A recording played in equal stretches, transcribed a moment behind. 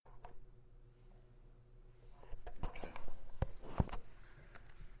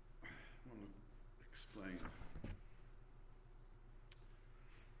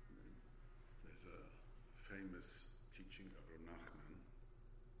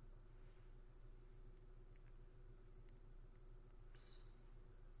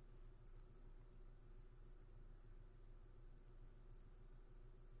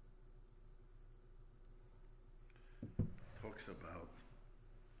talks about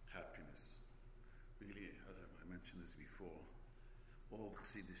happiness. Really, as I mentioned this before, all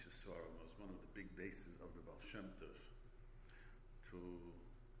Chassidish Svarim was one of the big bases of the Baal Shem Tov to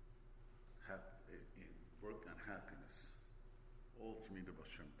work on happiness. All to me the Baal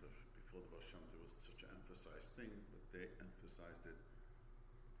Shem Tov. Before the Baal Shem Tov was such an emphasized thing, but they emphasized it.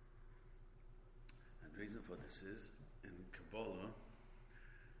 And the reason for this is, in Kabbalah,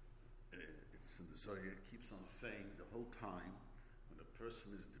 it's in the Zohar, it keeps on saying the whole time, when a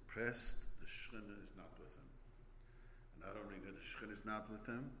person is depressed, the Shekhinah is not with him. And not only that the Shekhinah is not with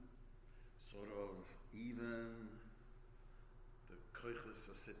him, sort of even the Koiches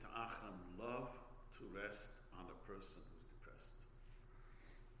Asita Achram love to rest on a person who's depressed.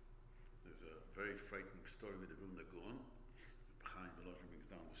 There's a very frightening story with the Vilna Gaon. Chaim Volozhin brings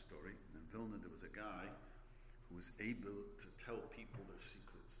down the story. In Vilna, there was a guy who was able to tell people their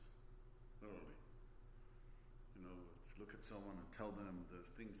secrets. Literally. You know, look at someone and tell them the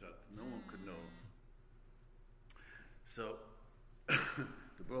things that no one could know. So,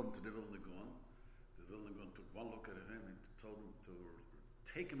 they brought him to the Vilna Gaon. The Vilna Gaon took one look at him and told him to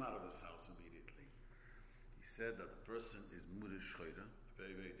take him out of his house immediately. He said that the person is Mudish Choyra,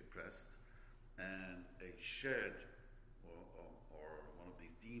 very, very depressed, and a shed or one of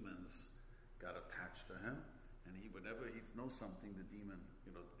these demons got attached to him, and whenever he knows something, the demon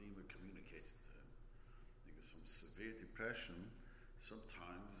communicates to him. Because from severe depression,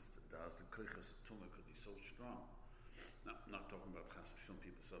 sometimes the koiches tumah could be so strong. Now, I'm not talking about some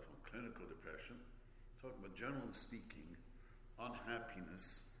people suffer from clinical depression. I'm talking about, generally speaking,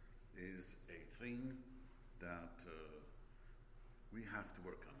 unhappiness is a thing that we have to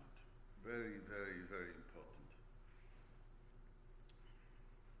work on it. Very, very, very important.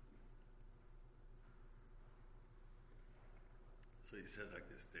 So he says like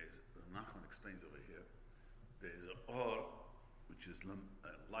this, Nachman explains over here, there's an or, which is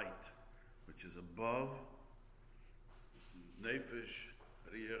light, which is above Nefesh,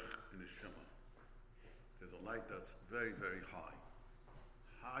 Riach, and Neshama. There's a light that's very, very high,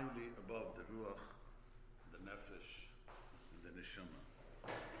 highly above the Ruach, the Nefesh, and the Neshama,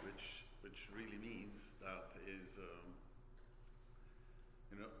 which really means that is,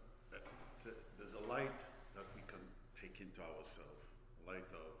 there's a light that we can take into ourselves, a light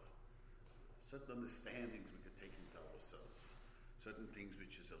of certain understandings we can take into ourselves, certain things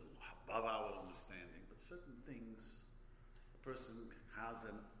which is above our understanding, but certain things a person has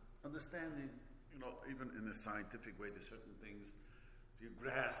an understanding, even in a scientific way, there's certain things, if you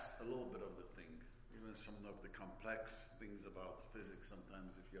grasp a little bit of the thing, even some of the complex things about physics,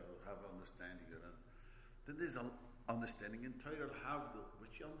 sometimes if you have understanding of it, then there's an understanding in Torah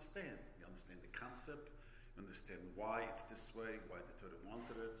which you understand. You understand the concept, you understand why it's this way, why the Torah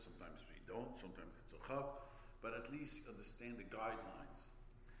wanted it. Sometimes we don't, sometimes it's a chav, but at least you understand the guidelines.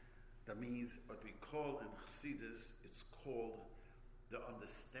 That means what we call in Chassidus, it's called the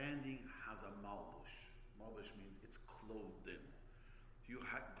understanding has a malbush. Malbush means it's clothed in. You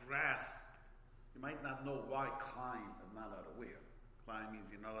grasp. You might not know why Klein is not allowed to wear. Klein means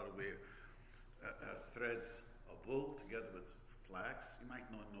you're not allowed to wear threads of wool together with flax. You might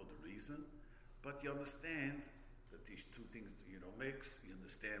not know the reason, but you understand that these two things mix. You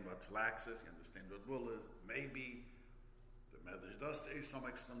understand what flax is. You understand what wool is. Maybe the Medrash does say some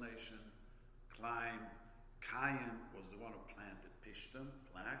explanation. Cain was the one who planted pishtim,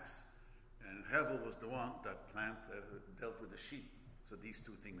 flax, and Hevel was the one that dealt with the sheep. So these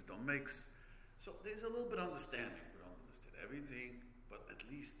two things don't mix. So there's a little bit of understanding. We don't understand everything, but at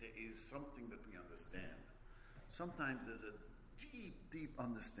least there is something that we understand. Sometimes there's a deep, deep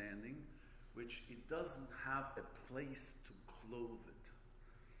understanding which it doesn't have a place to clothe it.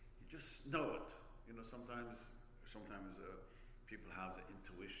 You just know it. Sometimes people have the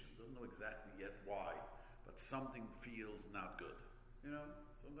intuition. Doesn't know exactly yet why, but something feels not good.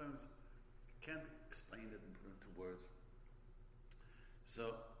 Sometimes you can't explain it and put it into words.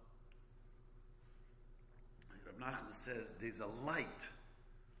 So Reb Nachman says there's a light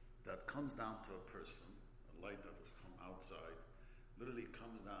that comes down to a person, a light that will come outside, literally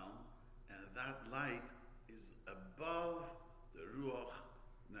comes down, and that light is above the Ruach,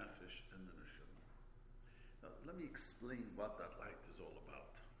 Nefesh, and the Neshama. Now, let me explain what that light is all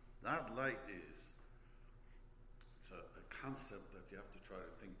about. That light is a concept that you have to try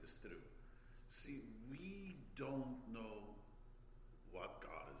to think this through. See, we don't know what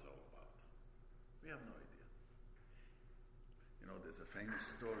God is all about. We have no idea. There's a famous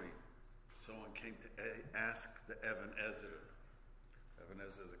story. Someone came to ask the Even Ezer. Even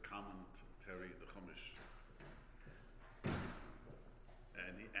Ezer is a commentary, the Chumash.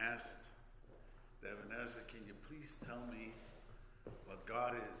 And he asked the Even Ezer, can you please tell me what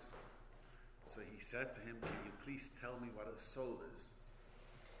God is. So he said to him, can you please tell me what a soul is?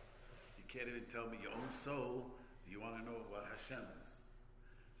 You can't even tell me your own soul. Do you want to know what Hashem is?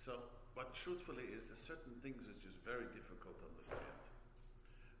 So, but truthfully is, there's certain things which is very difficult to understand.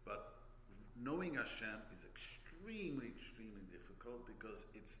 But knowing Hashem is extremely, extremely difficult because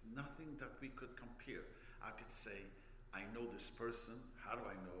it's nothing that we could compare. I could say, I know this person. How do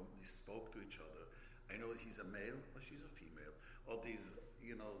I know? We spoke to each other. I know he's a male or she's a female. Or these,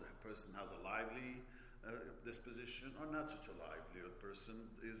 the person has a lively disposition or not such a lively. A person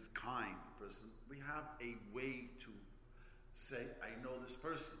is kind. We have a way to say, I know this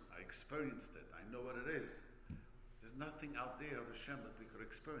person. I experienced it. I know what it is. There's nothing out there of Hashem that we could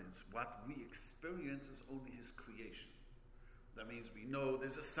experience. What we experience is only His creation. That means we know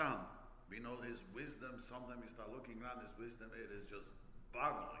there's a sun. We know His wisdom. Sometimes we start looking around His wisdom. It is just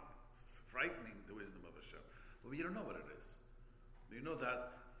boggling, frightening, the wisdom of Hashem. But we don't know what it is. We know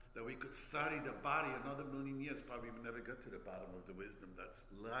that we could study the body another million years, probably we never get to the bottom of the wisdom that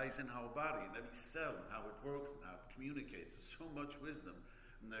lies in our body, in every cell, and how it works, and how it communicates. There's so much wisdom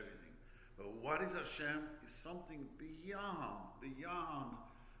and everything. But what is Hashem is something beyond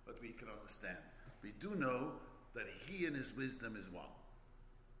what we can understand. We do know that He and His wisdom is one.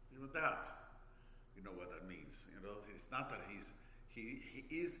 You know that. You know what that means. It's not that He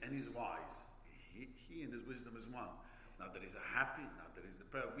is and He's wise. He and His wisdom is one. Not that He's happy, not that He's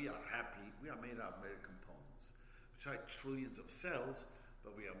depressed. We are happy. We are made out of many components. We try trillions of cells,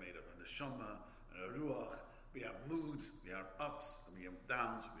 but we are made of a neshama and a ruach. We have moods, we have ups, and we have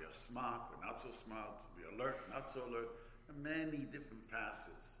downs. We are smart, we're not so smart. We are alert, not so alert. And many different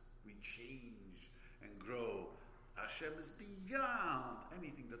facets. We change and grow. Hashem is beyond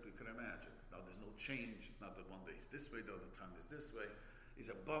anything that we can imagine. Now there's no change. It's not that one day is this way, the other time is this way. He's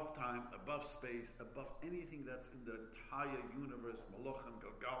above time, above space, above anything that's in the entire universe, Malachim,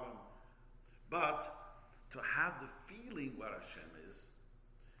 Galgalim. But to have the feeling what Hashem is,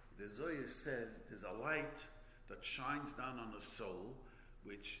 the Zohar says there's a light that shines down on the soul,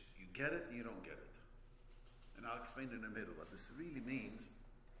 which you get it and you don't get it. And I'll explain in the middle what this really means.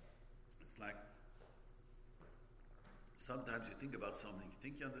 It's like sometimes you think about something, you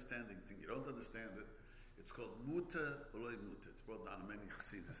think you understand it, you think you don't understand it. It's called muta uloi muta. It's brought down in many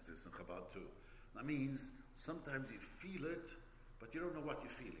Chassidus, this and Chabad too. That means sometimes you feel it, but you don't know what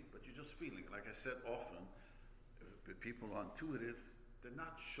you're feeling, but you're just feeling. Like I said often, if people are intuitive, they're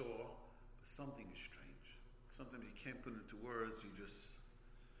not sure, but something is strange. Sometimes you can't put it into words, you just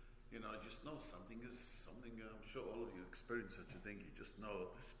know something. I'm sure all of you experience such a thing. You just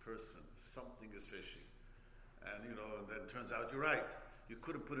know this person, something is fishy. And and then it turns out you're right. You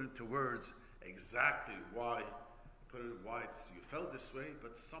couldn't put it into words exactly why you felt this way,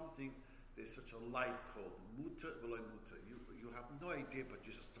 but there's such a light called muta v'lo muta. You have no idea, but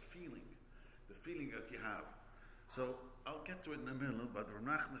it's just the feeling that you have. So I'll get to it in a minute, but Rav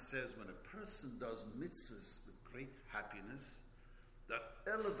Nachman says when a person does mitzvahs with great happiness, that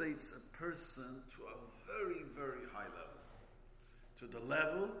elevates a person to a very, very high level. To the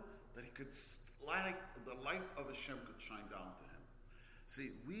level that the light of Hashem could shine down to him.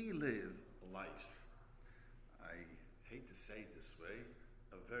 See, we live a life, I hate to say it this way,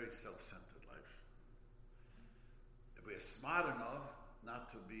 a very self-centered life. If we're smart enough not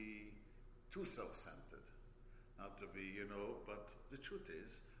to be too self-centered, not to be, but the truth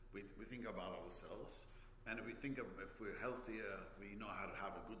is, we think about ourselves, and if we're healthier, we know how to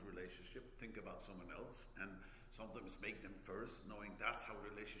have a good relationship, think about someone else, and sometimes make them first, knowing that's how a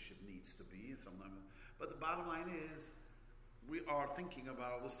relationship needs to be. But the bottom line is, we are thinking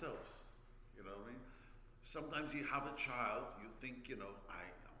about ourselves. You know what I mean? Sometimes you have a child, you think, I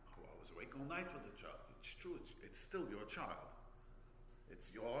was awake all night for the child. It's true, it's still your child.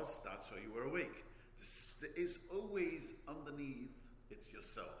 It's yours, that's why you were awake. There is always underneath, it's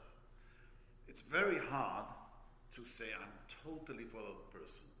yourself. It's very hard to say, I'm totally for the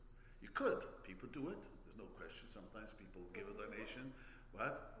person. You could. People do it. There's no question. Sometimes people give a donation.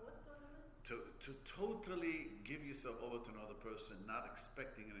 What? To totally give yourself over to another person, not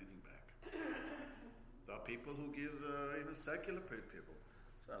expecting anything back. There are people who give, even secular people.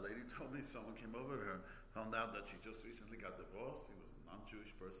 So a lady told me, someone came over to her, found out that she just recently got divorced. He was a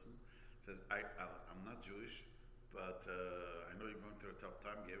non-Jewish person. Says, I'm not Jewish, but I know you're going through a tough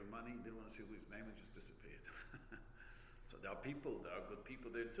time. Gave him money, didn't want to see his name, and just disappeared. So there are good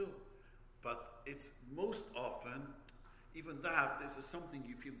people there too. But it's most often, even that, there's something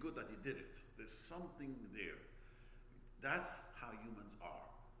you feel good that you did it. There's something there. That's how humans are.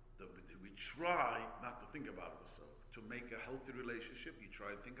 We try not to think about ourselves. To make a healthy relationship, you try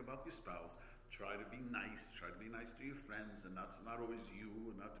to think about your spouse. Try to be nice. Try to be nice to your friends, and that's not always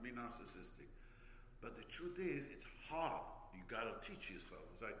you, and not to be narcissistic. But the truth is, it's hard. You got to teach yourself.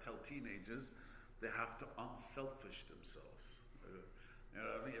 As I tell teenagers, they have to unselfish themselves. You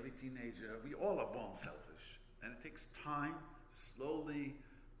know, every teenager, we all are born selfish, and it takes time, slowly,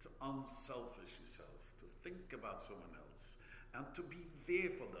 to unselfish yourself, to think about someone else, and to be there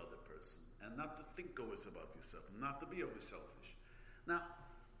for the other person, and not to think always about yourself, not to be always selfish. Now,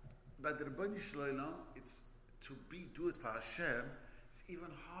 by the Rebbeinu Shloim, it's to do it for Hashem. It's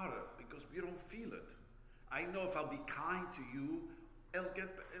even harder because we don't feel it. I know if I'll be kind to you,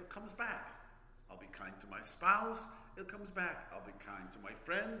 it comes back. I'll be kind to my spouse, it comes back. I'll be kind to my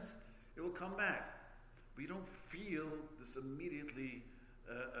friends, it will come back. We don't feel this immediately.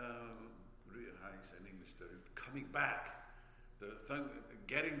 How you say in English? Coming back,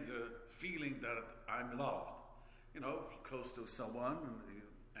 getting the feeling that I'm loved. You know, if you're close to someone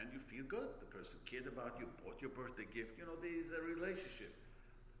and you feel good, the person cared about you, bought your birthday gift. You know, there's a relationship.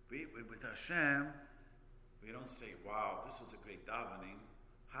 With Hashem, we don't say, "Wow, this was a great davening.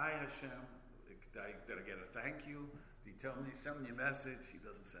 Hi Hashem, did I get a thank you? Did he tell me, send me a message?" He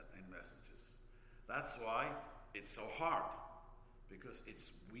doesn't send any messages. That's why it's so hard, because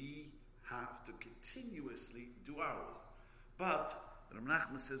we have to continuously do ours. But Rav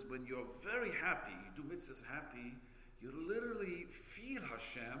Nachman says, when you're very happy, you do mitzvahs happy, you literally feel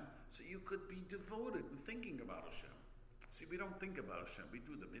Hashem, so you could be devoted and thinking about Hashem. See, we don't think about Hashem. We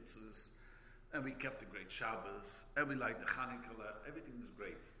do the mitzvahs, and we kept the great Shabbos, and we like the Chanukah, everything is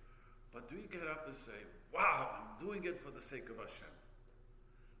great. But do you get up and say, "Wow, I'm doing it for the sake of Hashem"?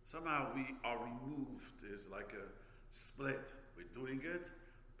 Somehow we are removed. There's like a split. We're doing it,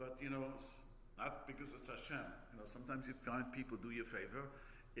 but it's not because it's Hashem. Sometimes you find people do you a favor.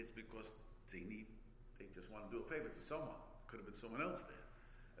 It's because they just want to do a favor to someone. Could have been someone else there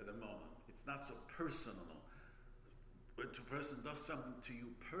at the moment. It's not so personal. When a person does something to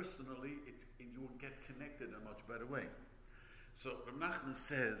you personally, you will get connected in a much better way. So Rav Nachman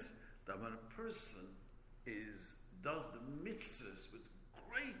says that when a person does the mitzvahs with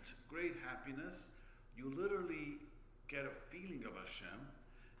great happiness, you literally get a feeling of Hashem,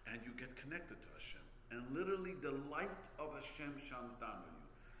 and you get connected to Hashem. And literally the light of Hashem shines down on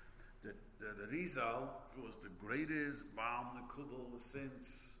you. The Rizal was the greatest Baal Nekubal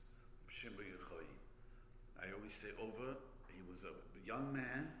since Shimba Yochai. I always say he was a young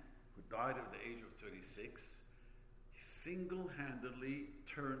man who died at the age of 36. He single-handedly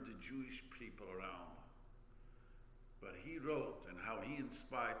turned the Jewish people around. But he wrote, and how he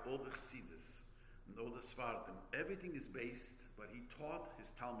inspired all the Chassidus and all the Sfardim. Everything is based, but he taught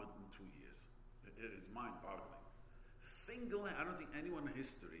his Talmud in 2 years. It is mind-boggling. I don't think anyone in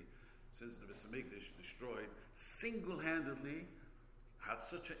history, since the Beis Hamikdash destroyed, single-handedly had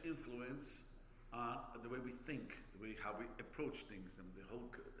such an influence on the way we think, how we approach things, and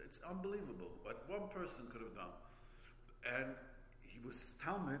it's unbelievable what one person could have done. And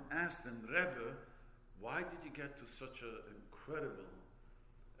Talmud asked him, "Rebbe, why did you get to such an incredible,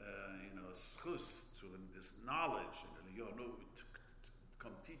 schus, to this knowledge, and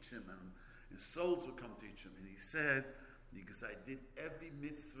come teach him, and his souls will come teach him?" And he said, "Because I did every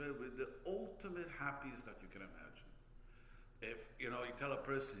mitzvah with the ultimate happiness that you can imagine." If you tell a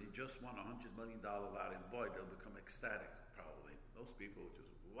person he just won $100 million lottery, boy, they'll become ecstatic. Probably those people just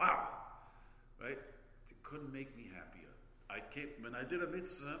wow, right? It couldn't make me happier. When I did a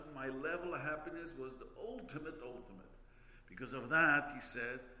mitzvah, my level of happiness was the ultimate. Because of that, he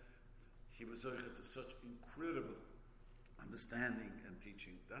said, he was to such incredible understanding and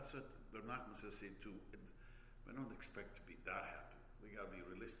teaching. That's what Rav Nachman says here too. We don't expect to be that happy. We got to be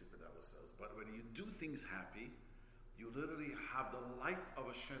realistic with ourselves. But when you do things happy, you literally have the light of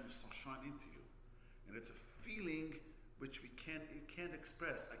Hashem shine into you, and it's a feeling which you can't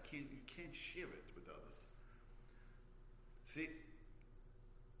express. You can't share it with others. See,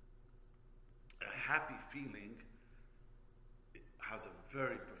 a happy feeling has a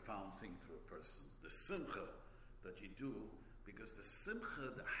very profound thing through a person. The simcha that you do, because the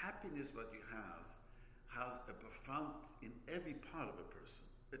simcha, the happiness that you have, has a profound in every part of a person.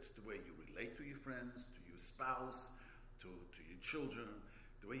 It's the way you relate to your friends, to your spouse, to your children,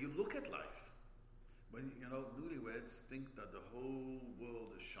 the way you look at life. When newlyweds think that the whole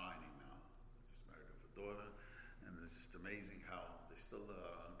world is shining now. I just married a daughter, and it's just amazing how they still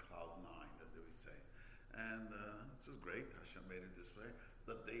are on cloud 9, as they would say. And this is great. Hashem made it this way.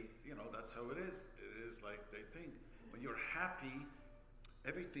 But that's how it is. It is like they think. When you're happy,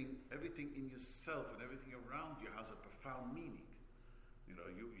 everything in yourself and everything around you has a profound meaning.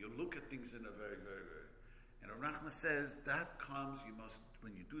 You look at things in a very, very, very. And Rav Nachman says that comes,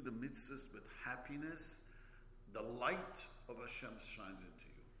 when you do the mitzvahs with happiness, the light of Hashem shines into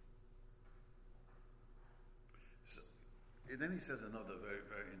you. So, and then he says another very,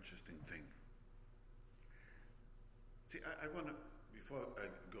 very interesting thing. See, I want to, before I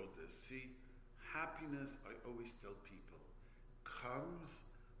go to this, see, happiness, I always tell people, comes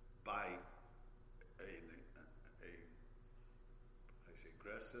by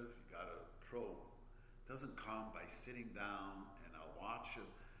aggressive, you got to probe. It doesn't come by sitting down and I'll watch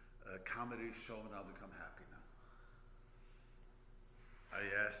a comedy show and I'll become happy now. I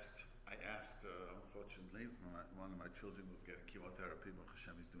asked, unfortunately, one of my children was getting chemotherapy, but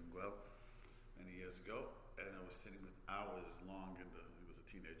Hashem is doing well, many years ago, and I was sitting with hours long, he was a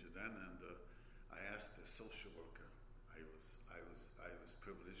teenager then, and I asked a social worker. I was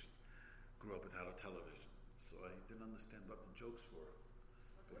privileged, grew up without a television, so I didn't understand what the jokes were.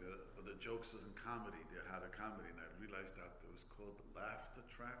 But the jokes was in comedy. They had a comedy, and I realized that it was called laughter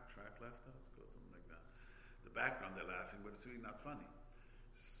track laughter. It's called something like that. The background they're laughing, but it's really not funny.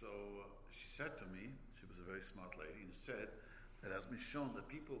 So she said to me, she was a very smart lady, and said that it has been shown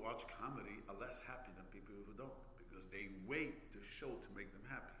that people who watch comedy are less happy than people who don't, because they wait the show to make them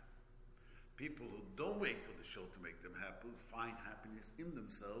happy. People who don't wait for the show to make them happy, find happiness in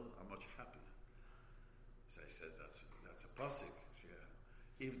themselves, are much happier. So I said, that's a pasuk.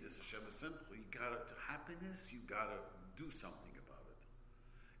 If this Hashem is simple, to happiness, you gotta do something about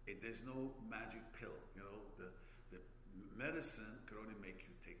it. There's no magic pill. The medicine could only make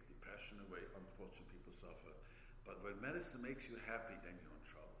you take depression away. Unfortunately, people suffer. But when medicine makes you happy, then you're in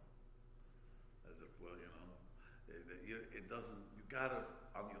trouble. It doesn't, you gotta,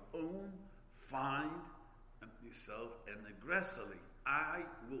 on your own, find yourself and aggressively, I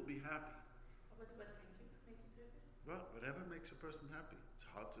will be happy. What make you happy? Well, whatever makes a person happy. It's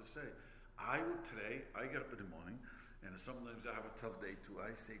hard to say. I get up in the morning, and sometimes I have a tough day too.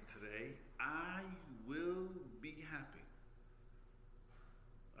 I say, today, I will be happy.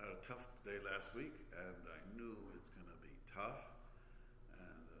 I had a tough day last week, and I knew it's going to be tough,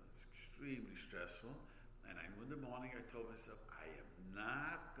 and extremely stressful. And I knew in the morning, I told myself, I am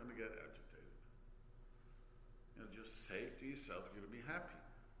not going to get agitated. Just say to yourself, you're going to be happy.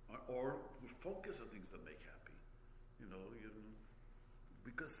 Or focus on things that make happy.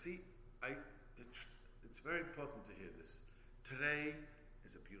 Because see, it's very important to hear this. Today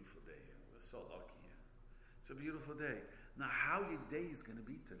is a beautiful day. We're so lucky here. It's a beautiful day. Now, how your day is going to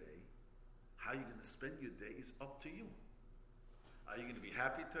be today, how you're going to spend your day is up to you. Are you going to be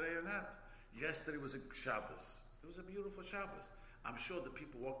happy today or not? Yesterday was a Shabbos. It was a beautiful Shabbos. I'm sure the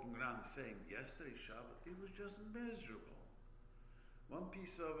people walking around saying, yesterday's Shabbos, it was just miserable. One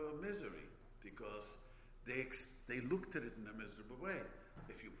piece of misery, because they looked at it in a miserable way.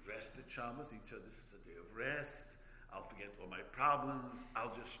 If you rested Shabbos, you said, this is a day of rest. I'll forget all my problems.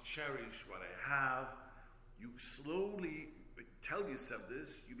 I'll just cherish what I have. You slowly tell yourself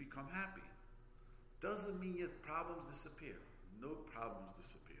this, you become happy. Doesn't mean your problems disappear. No problems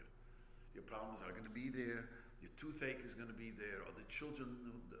disappear. Your problems are going to be there. Your toothache is going to be there, or the children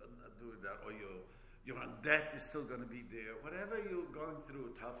do that, or your debt is still going to be there. Whatever you're going through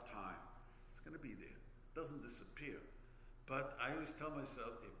a tough time, it's going to be there. It doesn't disappear. But I always tell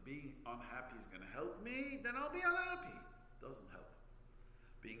myself, if being unhappy is going to help me, then I'll be unhappy. It doesn't help.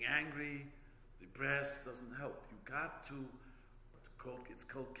 Being angry, depressed doesn't help. You got to, it's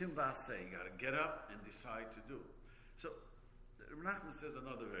called kimbase. You got to get up and decide to do. So, Nachman says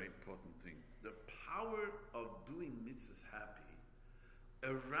another very important thing. The power of doing mitzvahs happy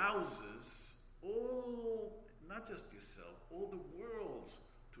arouses all, not just yourself, all the worlds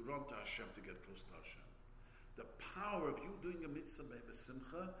to run to Hashem, to get close to Hashem. The power of you doing a mitzvah by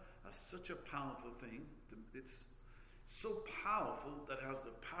Simcha is such a powerful thing. It's so powerful that it has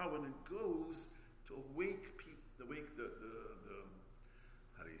the power, and it goes to awake people,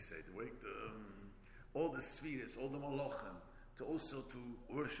 all the spheres, all the malachim, to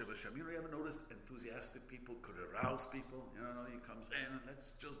worship Hashem. You ever noticed enthusiastic people could arouse people? He comes in and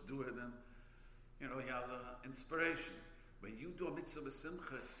let's just do it, and he has an inspiration. When you do a mitzvah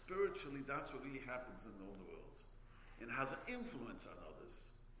b'simcha, spiritually, that's what really happens in all the worlds. It has an influence on others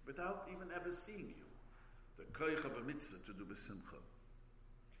without even ever seeing you. The koich of a mitzvah to do b'simcha.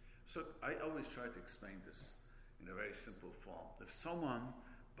 So I always try to explain this in a very simple form. If someone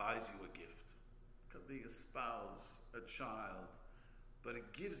buys you a gift, it could be a spouse, a child, but it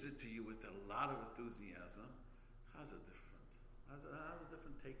gives it to you with a lot of enthusiasm, has a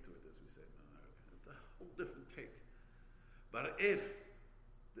different take to it, as we say in America. It's a whole different take. But if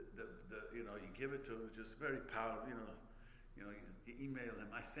you give it to him, just very powerful, You email him,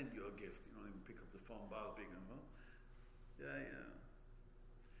 I sent you a gift. You don't even pick up the phone, bother big and well. Yeah.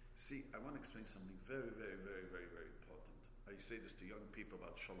 See, I want to explain something very, very, very, very, very important. I say this to young people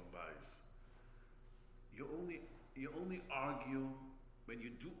about Shalom Bayis. You only argue when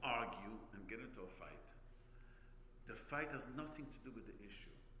you do argue and get into a fight. The fight has nothing to do with the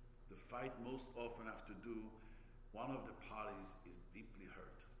issue. The fight most often have to do, one of the parties is deeply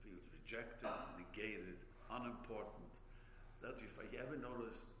hurt, feels rejected, negated, unimportant. That's if you ever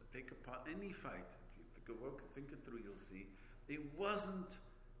notice, take apart any fight, if you think it through, you'll see, it wasn't,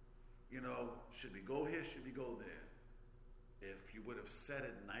 should we go here, should we go there? If you would have said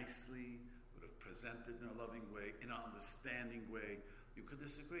it nicely, would have presented in a loving way, in an understanding way, you could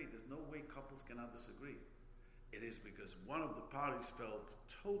disagree. There's no way couples cannot disagree. It is because one of the parties felt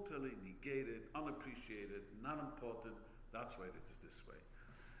totally negated, unappreciated, not important. That's why it is this way.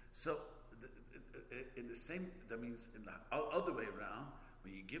 So, in the same, that means in the other way around,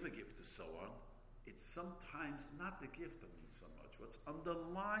 when you give a gift to someone, it's sometimes not the gift that means so much. What's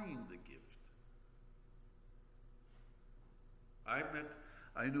underlying the gift.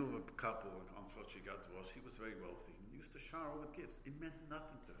 I knew of a couple, unfortunately got divorced. He was very wealthy. He used to shower with gifts. It meant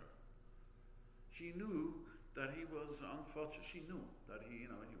nothing to her. She knew that he was, unfortunately, she knew that he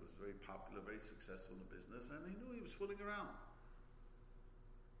was very popular, very successful in the business, and he knew he was fooling around.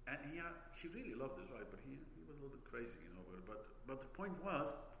 And he really loved his wife, but he was a little bit crazy, But the point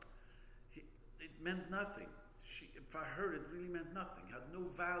was, it meant nothing. For her, it really meant nothing. Had no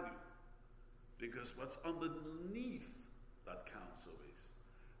value, because what's underneath that counts always.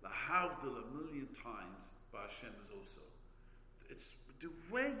 Lahavdil a million times, by Hashem is also. It's the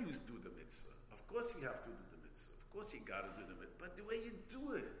way you do the mitzvah. Of course, you have to do the mitzvah. Of course, you got to do the mitzvah. But the way you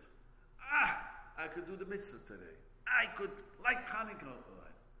do it, I could do the mitzvah today. I could light Hanukkah.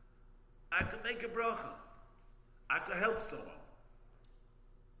 I could make a bracha. I could help someone.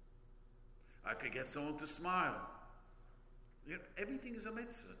 I could get someone to smile. Everything is a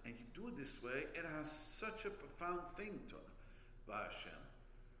mitzvah, and you do it this way. It has such a profound thing to it by Hashem.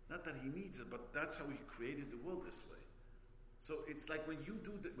 Not that He needs it, but that's how He created the world this way. So it's like when you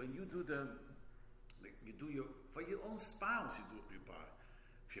do for your own spouse, you do what you buy.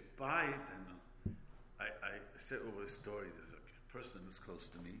 If you buy it, and I said over a story. There's a person who's close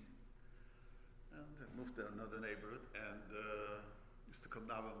to me, and I moved to another neighborhood, and used to come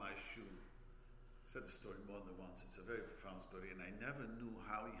down with my shoe. Said the story more than once. It's a very profound story, and I never knew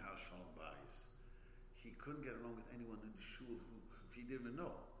how he has Shalom Bayis. He couldn't get along with anyone in the shul who he didn't even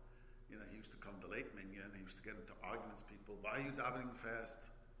know. He used to come to late minyan, he used to get into arguments with people. Why are you davening fast?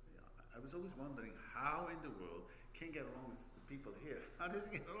 I was always wondering how in the world can he get along with the people here? How does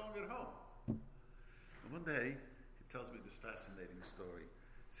he get along at home? And one day, he tells me this fascinating story.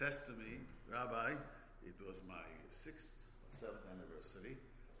 Says to me, Rabbi, it was my 6th or 7th anniversary,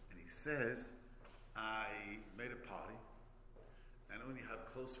 and he says, I made a party, and only had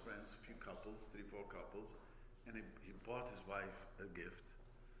close friends, a few couples, 3-4 couples, and he bought his wife a gift,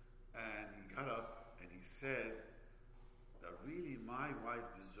 and he got up and he said that really my wife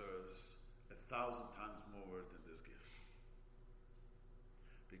deserves 1,000 times more worth than this gift,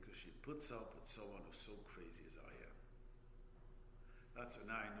 because she puts up with someone who's so crazy as I am. That's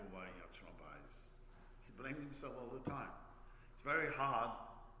when I know why he had Shalom Bayis. He blamed himself all the time. It's very hard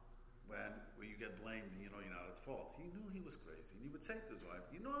when you get blamed and you're not at fault. He knew he was crazy, and he would say to his wife,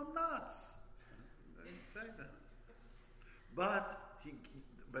 I'm nuts. He'd say that. But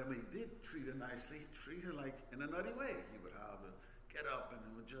when he did treat her nicely, he treated her like in a nutty way. He would have her get up and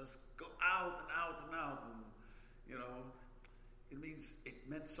he would just go out and out and out, and it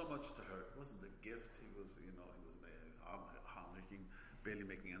meant so much to her. It wasn't the gift. He was barely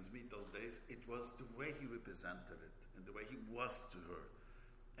making ends meet those days. It was the way he represented it and the way he was to her.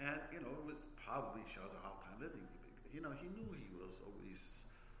 And, it was probably, she has a hard time living. He knew he was always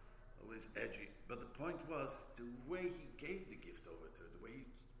edgy. But the point was, the way he gave the gift over to her, the way he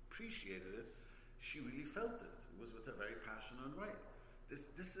appreciated it, she really felt it. It was with a very passionate way.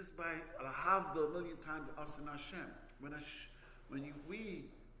 This is by Al-Havda a million times, us and Hashem. When we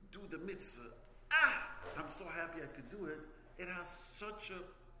do the mitzvah, I'm so happy I could do it. It has such a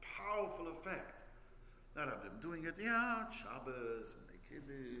powerful effect. That I've been doing it, Shabbos, and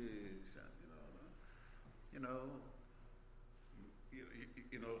Kiddush, and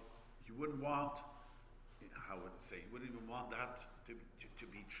you wouldn't want, how would I say, you wouldn't even want that to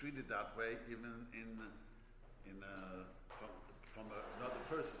be treated that way, even from another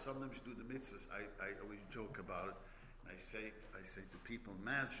person. Sometimes you do the mitzvahs. I always joke about it. And I say to people,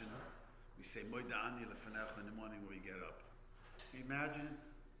 imagine we say Moida Ani Lefanecha in the morning when we get up. Imagine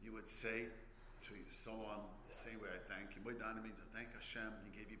you would say, to someone the same way I thank you. Moedana means I thank Hashem,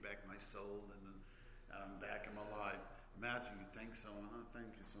 He gave you back my soul, and then I'm back in my life. Imagine you thank someone, oh,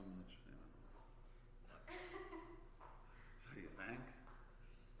 thank you so much. That's how you thank.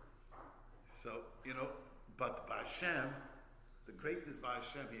 So, but by Hashem, the greatness by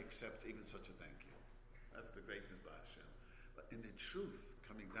Hashem, He accepts even such a thank you. That's the greatness by Hashem. But in the truth,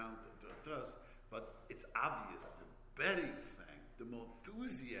 coming down to us, but it's obvious, the better you thank, the more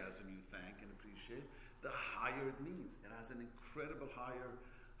enthusiasm you thank and appreciate, the higher it means. It has an incredible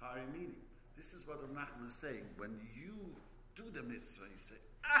higher meaning. This is what Rav Nachman is saying. When you do the mitzvah, you say,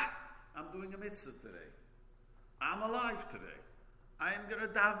 I'm doing a mitzvah today. I'm alive today. I am going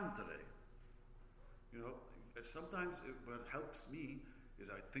to daven today. Sometimes what helps me is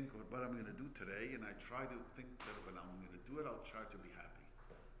I think of what I'm going to do today, and I try to think that when I'm going to do it, I'll try to be happy.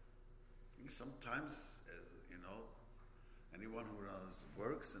 Sometimes, anyone who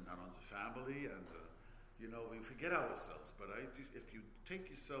works and runs a family, and we forget ourselves. But if you take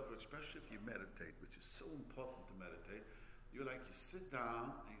yourself, especially if you meditate, which is so important to meditate, you sit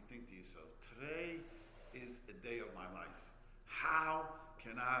down and you think to yourself, today is a day of my life. How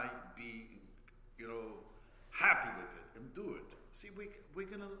can I be, happy with it and do it? See,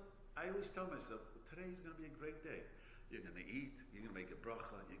 I always tell myself, today is going to be a great day. You're going to eat, you're going to make a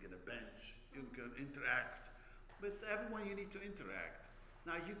bracha, you're going to bench, you're going to interact with everyone you need to interact.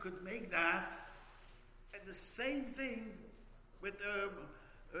 Now, you could make that the same thing with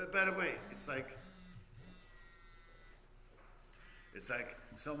a better way. It's like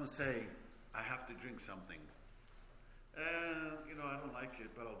someone saying, I have to drink something. I don't like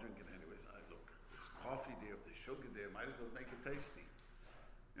it, but I'll drink it anyways. Look, there's coffee there, there's sugar there, might as well make it tasty.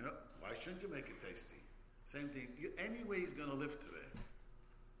 Why shouldn't you make it tasty? Same thing. Anyways going to live today.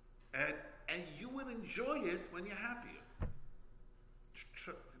 And you will enjoy it when you're happier.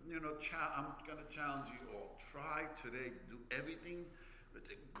 I'm going to challenge you all. Try today to do everything with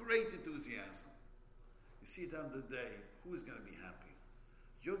a great enthusiasm. You see, at the end of the day, who is going to be happy?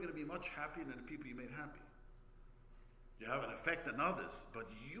 You're going to be much happier than the people you made happy. You have an effect on others, but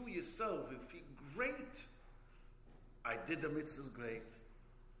you yourself will feel great. I did the mitzvahs great.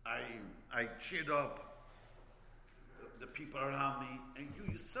 I cheered up the people around me, and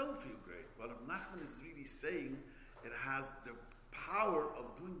you yourself feel great. What Nachman is really saying, it has the power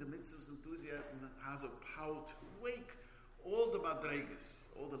of doing the mitzvahs enthusiasm, that has a power to wake all the madregas,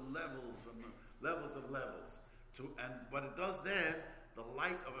 all the levels and the levels of levels. And what it does then, the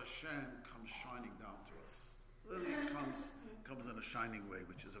light of Hashem comes shining down to us. Literally, it comes in a shining way,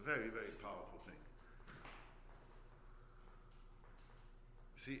 which is a very, very powerful thing.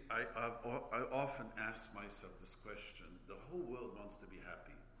 See, I often ask myself this question. The whole world wants to be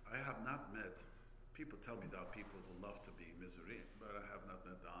happy. I have not met, people tell me there are people who love to be in misery, but I have not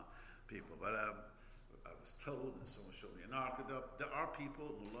met people. But I was told, and someone showed me an article, there are people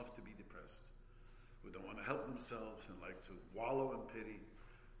who love to be depressed, who don't want to help themselves and like to wallow in pity.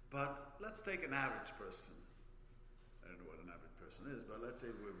 But let's take an average person. I don't know what an average person is, but let's say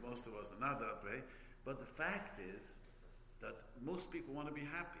most of us are not that way. But the fact is that most people want to be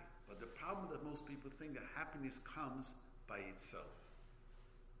happy. But the problem that most people think that happiness comes by itself.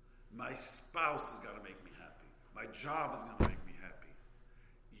 My spouse is going to make me happy. My job is going to make me happy.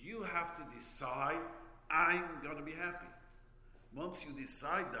 You have to decide, I'm going to be happy. Once you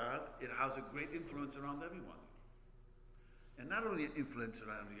decide that, it has a great influence around everyone. And not only an influence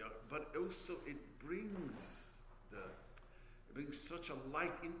around you, but also it brings such a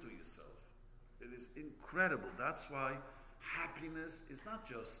light into yourself. It is incredible. That's why happiness is not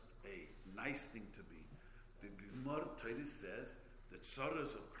just a nice thing to be. The Gemara Torah says the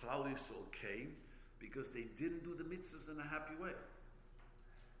tzaras of Klal Yisrael came because they didn't do the mitzvahs in a happy way.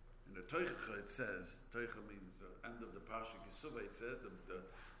 In the Toicha it says, Toicha means the end of the Parsha Kisuvah, it says,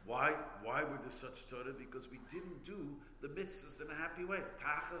 why were there such tzara? Because we didn't do the mitzvahs in a happy way.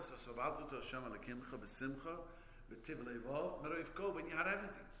 Tachas asavatu to Hashem alakimcha b'simcha b'tiv levav meroiv kol, when you had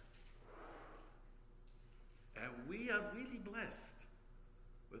everything. And we are really blessed.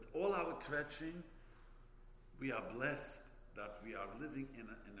 With all our kvetching, we are blessed that we are living in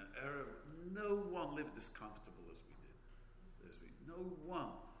an era no one lived as comfortable as we did. No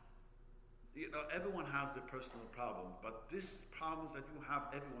one. Everyone has their personal problem, but these problems that you have,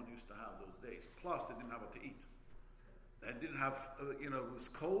 everyone used to have those days. Plus, they didn't have what to eat. They didn't have, it was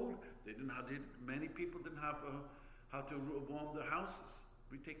cold. Many people didn't have how to warm their houses.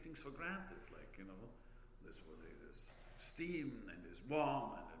 We take things for granted, there's steam, and there's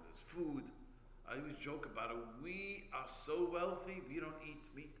warm, and then there's food. I always joke about it. We are so wealthy, we don't eat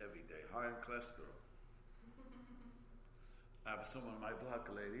meat every day, high in cholesterol. I have someone on my block,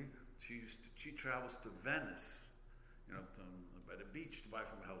 a lady, She travels to Venice, by the beach to buy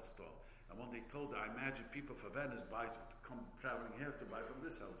from a health store. And when they told her, I imagine people for Venice come traveling here to buy from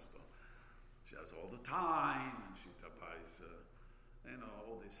this health store. She has all the time, and she buys,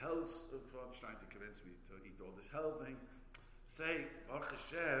 all this health food, trying to convince me to eat all this health thing. Say, Baruch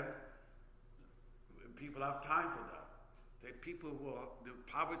Hashem, people have time for that. The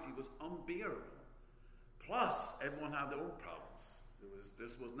poverty was unbearable. Plus, everyone had their own problems.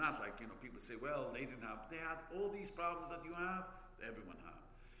 This was not like, people say, well, they didn't have. They had all these problems that you have, everyone had.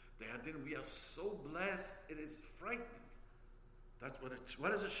 We are so blessed, it is frightening. That's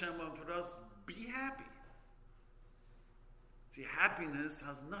what does Hashem want with us? Be happy. See, happiness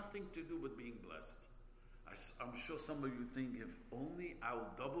has nothing to do with being blessed. I'm sure some of you think, if only I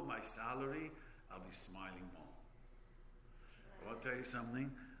will double my salary, I'll be smiling more. I want to tell you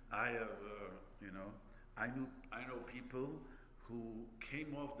something. I have, I know people who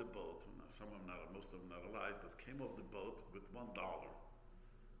came off the boat. Most of them not alive, but came off the boat with $1.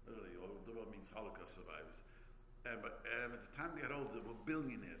 Literally, the word means Holocaust survivors. But at the time they got old, they were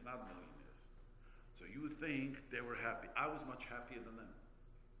billionaires, not millionaires. So you would think they were happy. I was much happier than them.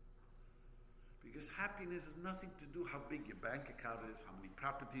 Because happiness has nothing to do how big your bank account is, how many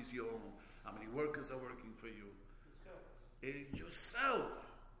properties you own, how many workers are working for you. It's yourself.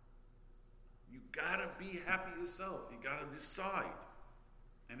 You gotta be happy yourself. You gotta decide.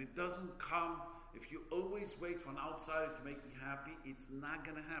 And it doesn't come, if you always wait for an outsider to make you happy, it's not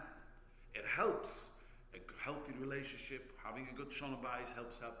gonna happen. It helps. A healthy relationship, having a good Shon Bayis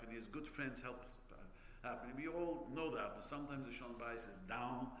helps happiness, good friends helps happiness. We all know that, but sometimes the Shon Bayis is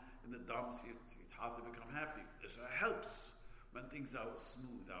down in the dumps, it's hard to become happy. So it helps when things are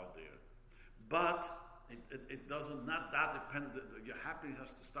smooth out there. But it doesn't, not that dependent. Your happiness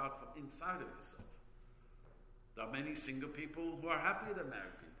has to start from inside of yourself. There are many single people who are happier than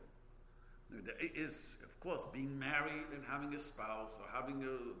married people. There is, of course, being married and having a spouse or having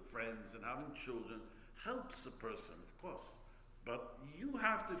friends and having children helps a person, of course. But you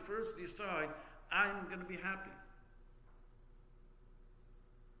have to first decide, I'm going to be happy.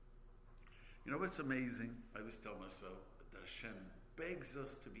 You know what's amazing? I always tell myself that Hashem begs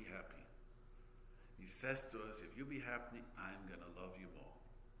us to be happy. He says to us, if you be happy, I'm going to love you more.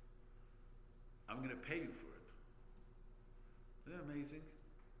 I'm going to pay you for it. Isn't that amazing?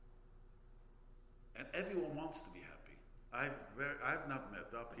 And everyone wants to be happy. I've not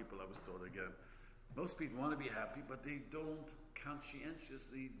met, there are people I was told again, most people want to be happy, but they don't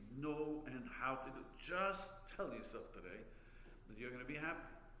conscientiously know and how to do. Just tell yourself today that you're going to be happy.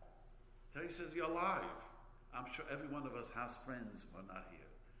 Tell yourself you're alive. I'm sure every one of us has friends who are not here.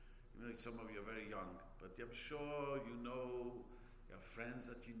 Some of you are very young, but I'm sure you know your friends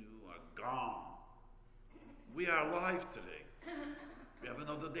that you knew are gone. We are alive today. We have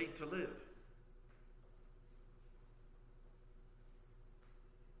another day to live.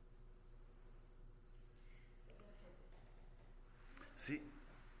 See,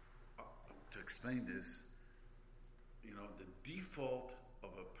 to explain this, the default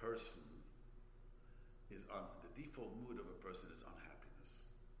of a person the default mood of a person is unhappiness.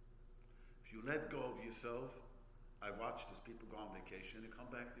 If you let go of yourself, I watched as people go on vacation and come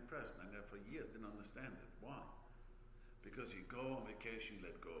back depressed. And I for years didn't understand it. Why? Because you go on vacation, you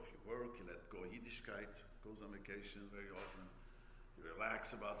let go of your work, you let go of Yiddishkeit, goes on vacation very often, you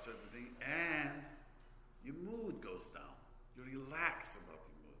relax about certain things, and your mood goes down. You relax about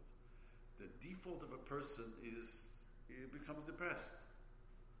your mood. The default of a person is it becomes depressed.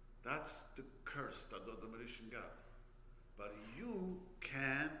 That's the curse that the Mauritian got. But you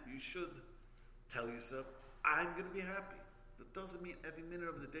should tell yourself, I'm going to be happy. That doesn't mean every minute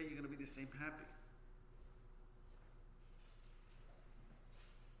of the day you're going to be the same happy.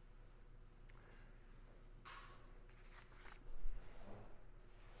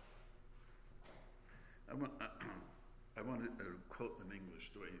 I want to quote in English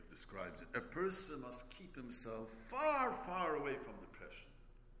the way he describes it. A person must keep himself far, far away from depression.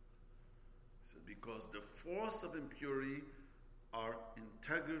 He says, because the force of impurity are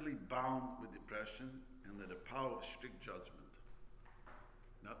integrally bound with depression and that the power of strict judgment.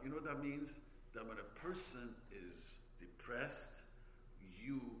 Now, you know what that means? That when a person is depressed,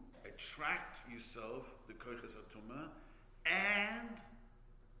 you attract yourself, the koiches atumah, and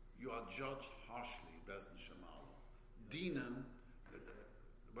you are judged harshly, Bezdin Shemal. Dinam,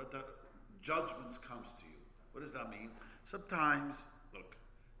 but the judgments comes to you. What does that mean? Sometimes, look,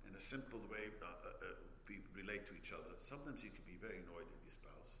 in a simple way, we relate to each other. Sometimes you can be very annoyed at your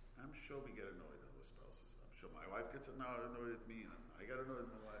spouse. I'm sure we get annoyed at our spouses. I'm sure my wife gets annoyed at me, and I get annoyed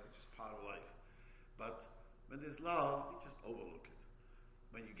at my wife. It's just part of life. But when there's love, you just overlook it.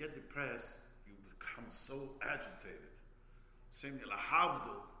 when you get depressed, you become so agitated. Same thing,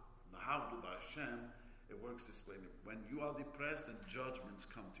 lahavdil by Hashem, it works this way. When you are depressed, then judgments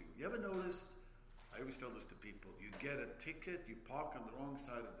come to you. You ever noticed, I always tell this to people, you get a ticket, you park on the wrong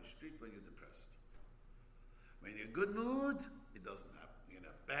side of the street when you're depressed. When you're in a good mood, it doesn't happen. You're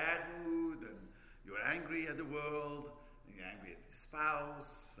in a bad mood, and you're angry at the world, and you're angry at your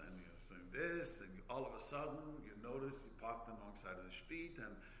spouse, and you're saying this, and all of a sudden, you notice you parked on the wrong side of the street,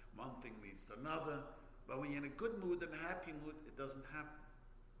 and one thing leads to another. But when you're in a good mood and a happy mood, it doesn't happen.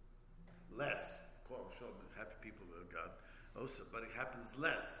 Less. Of course, sure, happy people are God also, but it happens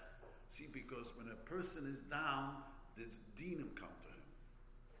less. See, because when a person is down, the dinim come to him.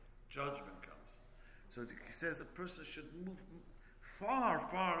 Judgment comes. So he says a person should move far,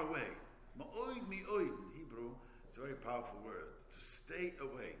 far away. Ma'oid mi'oid in Hebrew, it's a very powerful word. To stay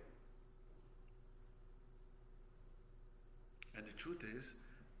away. And the truth is,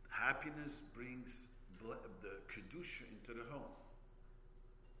 happiness brings the kedusha into the home.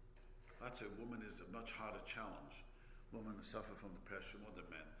 That's a woman is a much harder challenge. Women suffer from depression more than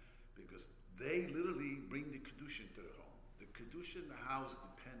men, because they literally bring the kedusha into the home. The kedusha in the house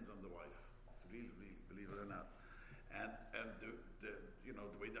depends on the wife. It's really, really, believe it or not. And the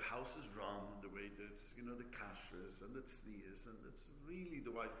way the house is run, the way that's the kashrus and the tznius, and it's really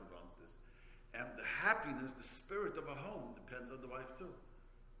the wife who runs this. And the happiness, the spirit of a home depends on the wife too.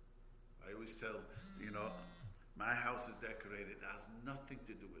 I always tell, my house is decorated. It has nothing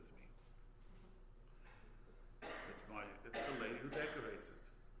to do with me. It's the lady who decorates it.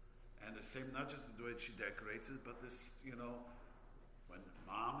 And the same, not just the way she decorates it, but this, when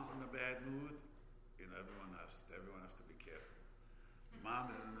mom is in a bad mood, everyone has to be careful.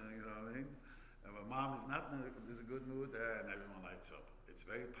 Mom is in and when mom is not in a good mood, and everyone lights up. It's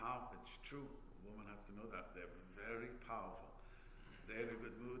very powerful. It's true. Women have to know that. They're very powerful. They're in a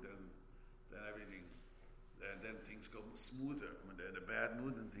good mood, and then everything, then things go smoother. When they're in a bad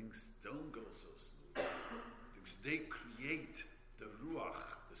mood, then things don't go so smooth. Because they create the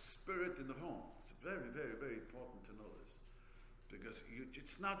ruach, the spirit in the home. It's very, very, very important to know this. Because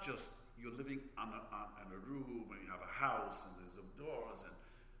it's not just you're living on a room, and you have a house, and there's doors, and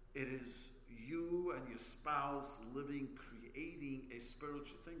it is you and your spouse creating a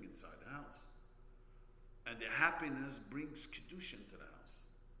spiritual thing inside the house. And the happiness brings kedusha into the house.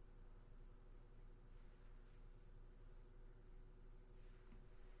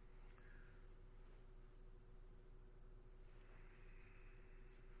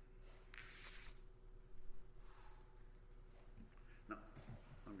 Now,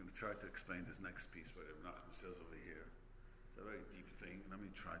 I'm going to try to explain this next piece, what Nachman says over here. It's a very deep thing. Let me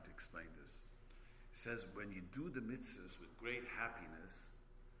try to explain this. It says, when you do the mitzvahs with great happiness,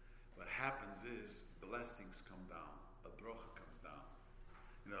 what happens is blessings come down. A bracha comes down.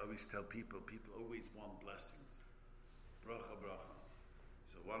 I always tell people always want blessings. Bracha, bracha.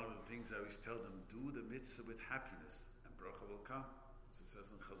 So one of the things I always tell them, do the mitzvah with happiness, and bracha will come. As it says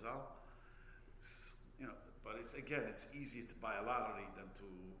in Chazal. But it's easier to buy a lottery than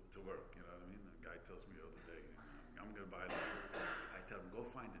to work. You know what I mean? A guy tells me the other day, I'm going to buy a lottery. I tell him, go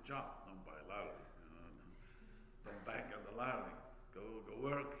find a job. Don't buy a lottery. Don't bank on the lottery. Go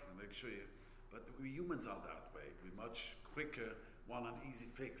work and make sure you. But we humans are that way. We're much quicker, want an easy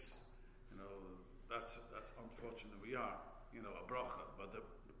fix. That's unfortunate. We are, a bracha. But the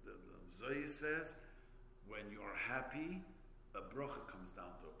Zohar says, when you are happy, a bracha comes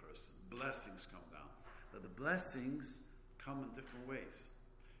down to a person. Blessings come down. But the blessings come in different ways.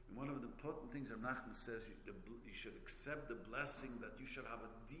 And one of the important things that Nachman says, you should accept the blessing that you should have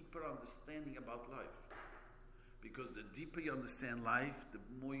a deeper understanding about life. Because the deeper you understand life, the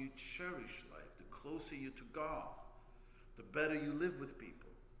more you cherish life, the closer you to God, the better you live with people.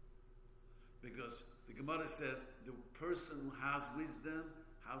 Because the Gemara says, the person who has wisdom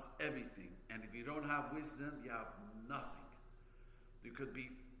has everything. And if you don't have wisdom, you have nothing. You could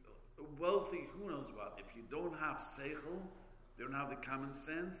be wealthy, who knows what. If you don't have seichel, you don't have the common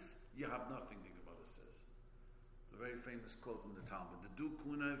sense, you have nothing, the Gemara says. It's a very famous quote in the Talmud. The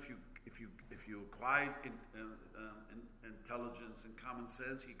dukuna, if you acquired intelligence and common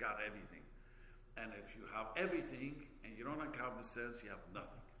sense, you got everything. And if you have everything and you don't have common sense, you have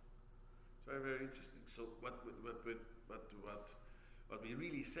nothing. It's very, very interesting. So what we're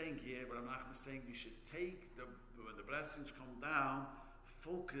really saying here, what I'm not saying, you should take when the blessings come down,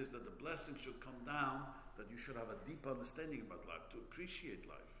 focus that the blessings should come down, that you should have a deep understanding about life, to appreciate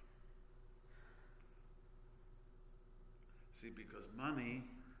life. See, because money,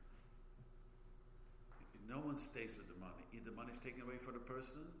 no one stays with the money. Either money is taken away from the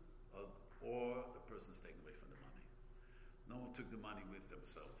person, or the person is taken away from the money. No one took the money with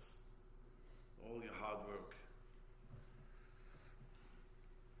themselves. All your hard work.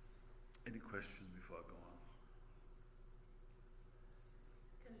 Any questions before I go on?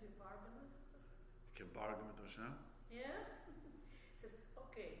 Can you bargain with You can bargain with Hashem? Yeah? Says,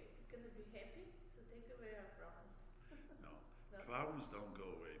 okay, if you're going to be happy, so take away our problems. No. No. Problems don't go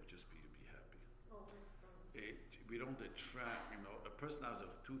away, just be happy. Always problems. We don't attract, a person has a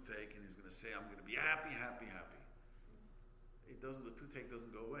toothache and he's going to say, I'm going to be happy, happy, happy. The toothache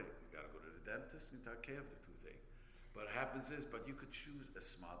doesn't go away. You got to go to the dentist and take care of the toothache. What happens is, but you could choose a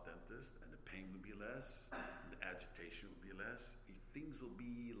smart dentist and the pain would be less, and the agitation would be less, things will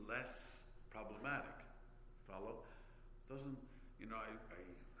be less problematic. Follow? Doesn't,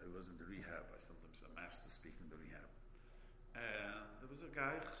 I was in the rehab. I'm asked to speak in the rehab. And there was a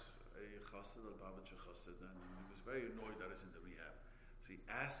guy, a chassid, a Babich chassid, and he was very annoyed that I was in the rehab. So he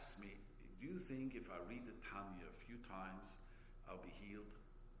asked me, do you think if I read the Tanya a few times, I'll be healed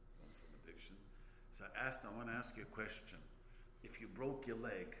from addiction? So I asked him, I want to ask you a question. If you broke your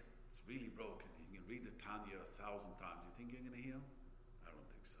leg, it's really broken, you can read the Tanya 1,000 times, you think you're going to heal? I don't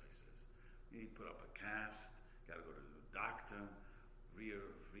think so, he says. You need to put up a cast, got to go to the doctor,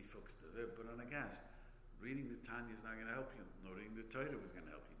 refix the rib, put on a cast. Reading the Tanya is not going to help you. No, reading the Torah was going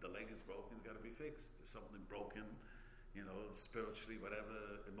to help you. The leg is broken, it's got to be fixed. There's something broken, spiritually,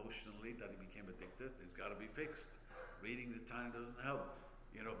 whatever, emotionally, that he became addicted, it's got to be fixed. Reading the Tanya doesn't help.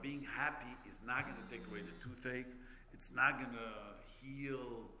 Being happy is not going to take away the toothache. It's not going to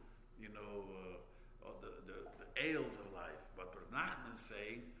heal, the ails of life. But Rav Nachman is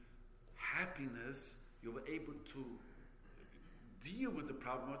saying, happiness, you'll be able to deal with the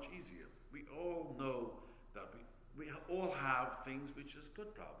problem much easier. We all know that we all have things which is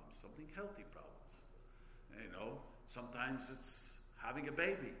good problems, something healthy problems. Sometimes it's having a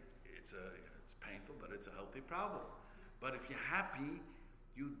baby. It's painful, but it's a healthy problem. But if you're happy,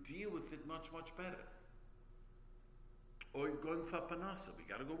 you deal with it much, much better. Or you're going for panasa. We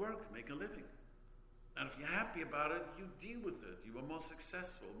got to go work, make a living. And if you're happy about it, you deal with it. You are more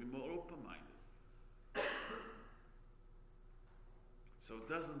successful, be more open-minded. So it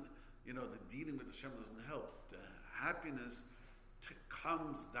doesn't, the dealing with Hashem doesn't help. The happiness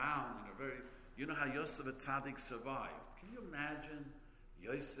comes down in a very, how Yosef Tzaddik survived. Can you imagine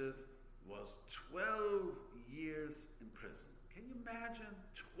Yosef was 12 years in prison? Can you imagine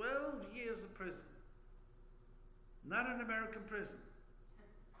 12 years in prison? Not an American prison.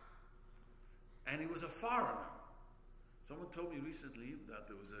 And he was a foreigner. Someone told me recently that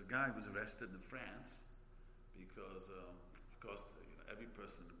there was a guy who was arrested in France because, of course, every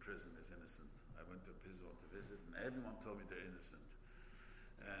person in prison is innocent. I went to prison to visit, and everyone told me they're innocent.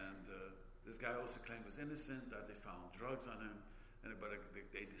 And this guy also claimed he was innocent, that they found drugs on him. But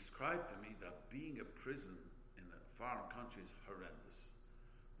they described to me that being a prison in a foreign country is horrendous.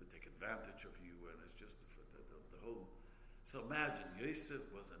 They take advantage of you, and it's just the whole. So imagine, Yosef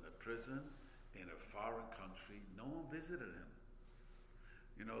was in a prison in a foreign country. No one visited him.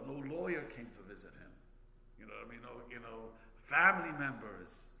 No lawyer came to visit him. Family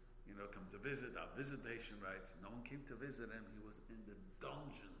members, come to visit, our visitation rights. No one came to visit him. He was in the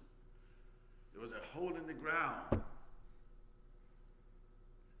dungeon. There was a hole in the ground.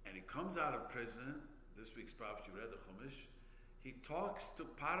 And he comes out of prison. This week's prophet, you read the Chumash. He talks to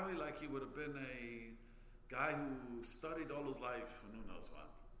Paroi like he would have been a guy who studied all his life and who knows what.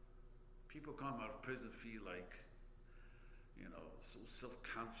 People come out of prison feel like, so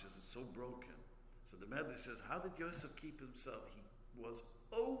self-conscious and so broken. So the Medrash says, how did Yosef keep himself? He was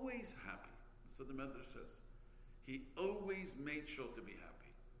always happy. So the Medrash says, he always made sure to be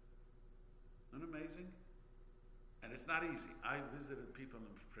happy. Isn't that amazing? And it's not easy. I visited people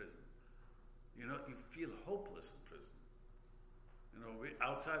in prison. You feel hopeless in prison. We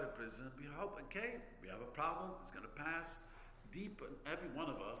outside of prison, we hope, okay, we have a problem, it's going to pass. Deep in every one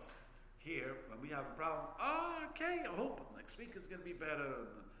of us here, when we have a problem, okay, I hope next week it's going to be better.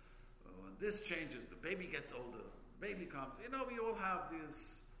 When this changes, the baby gets older, the baby comes. We all have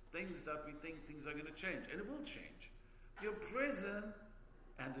these things that we think things are going to change, and it will change. Your prison,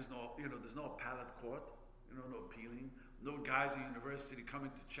 and there's no appellate court. No appealing. No guys at university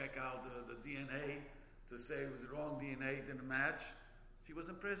coming to check out the DNA to say it was the wrong DNA, didn't match. He was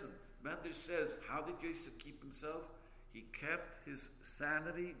in prison. Medrash says, how did Yosef keep himself? He kept his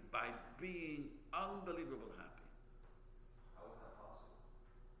sanity by being unbelievably happy. How is that possible?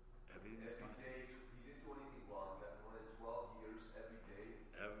 Everything is possible. Day, he didn't do anything wrong. He got thrown in 12 years every day.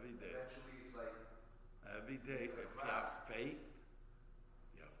 Every day. Eventually, it's like every day. If you have faith,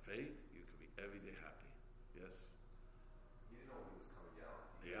 you can be every day happy. Yes. He didn't know he was coming out.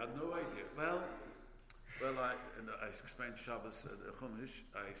 He had no idea. Well, Well, I explained Shabbos Chumash.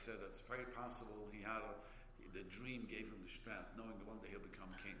 I said it's very possible the dream gave him the strength, knowing that one day he'll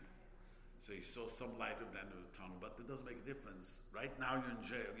become king. So he saw some light at the end of the tunnel, but it doesn't make a difference. Right now you're in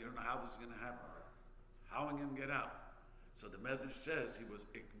jail. You don't know how this is going to happen. How am I going to get out? So the Medrash says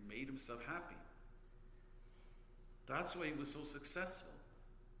it made himself happy. That's why he was so successful.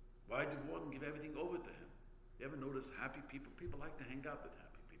 Why did one give everything over to him? You ever notice happy people? People like to hang out with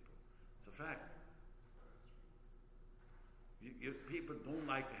happy people. It's a fact. People don't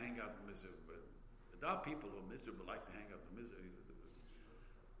like to hang out with miserable. There are people who are miserable like to hang out with misery.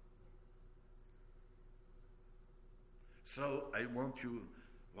 So I want you,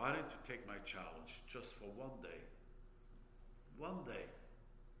 why don't you take my challenge just for one day? One day.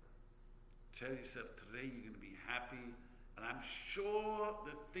 Tell yourself today you're going to be happy, and I'm sure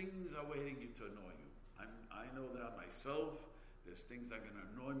that things are waiting you to annoy you. I know that myself. There's things that are going to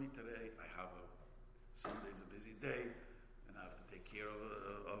annoy me today. Sunday's a busy day, and I have to take care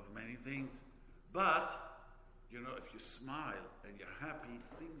of many things. But, if you smile and you're happy,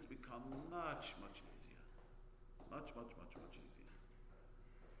 things become much, much easier. Much, much, much, much easier.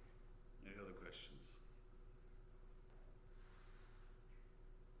 Any other questions?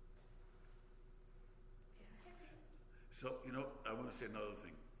 So, I want to say another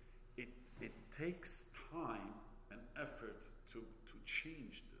thing. It takes time and effort to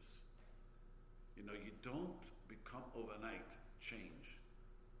change this. You don't become overnight change.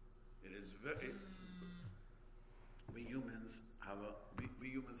 It is we humans have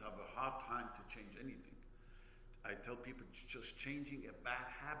a hard time to change anything. I tell people just changing a bad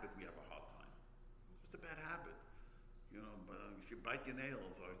habit, we have a hard time. Just a bad habit. If you bite your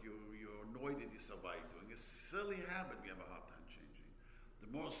nails or you're annoyed at yourself by doing a silly habit, we have a hard time changing. The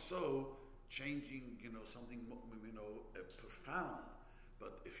more so, changing, something, profound.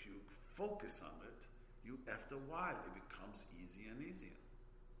 But if you focus on it, after a while, it becomes easier and easier.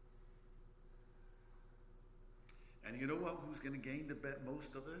 And you know what? Who's going to gain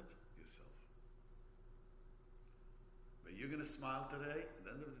most of it? Yourself. But you're going to smile today. At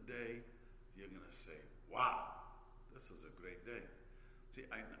the end of the day, you're going to say, wow, this was a great day. See,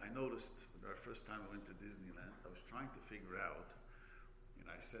 I noticed the first time I went to Disneyland, I was trying to figure out,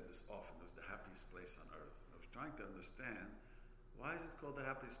 I said this often, it was the happiest place on earth. I was trying to understand, why is it called the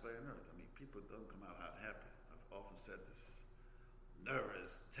happiest place on earth? People don't come out happy. I've often said this.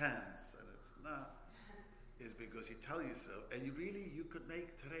 Nervous, tense, and it's not. Is because you tell yourself, and you could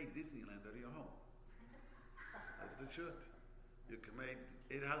make today Disneyland out of your home. That's the truth. You can make,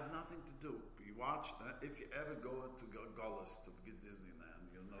 it has nothing to do. You watch that. If you ever go to Golis to get Disneyland,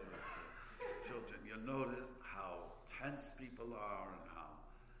 you'll notice the children. You'll notice how tense people are and how,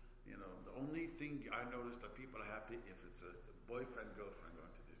 the only thing I notice that people are happy if it's a boyfriend, girlfriend going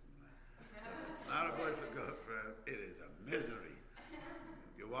to Disneyland. If it's not a boyfriend, girlfriend, it is a misery.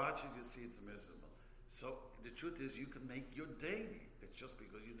 You watch it, you see it's miserable. So the truth is you can make your day. It's just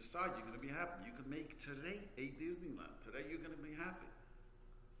because you decide you're going to be happy. You can make today a Disneyland. Today you're going to be happy.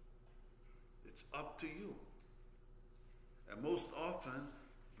 It's up to you. And most often,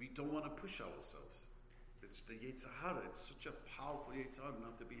 we don't want to push ourselves. It's the Yetzer Hara. It's such a powerful Yetzer Hara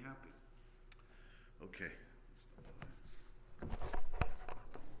not to be happy. Okay.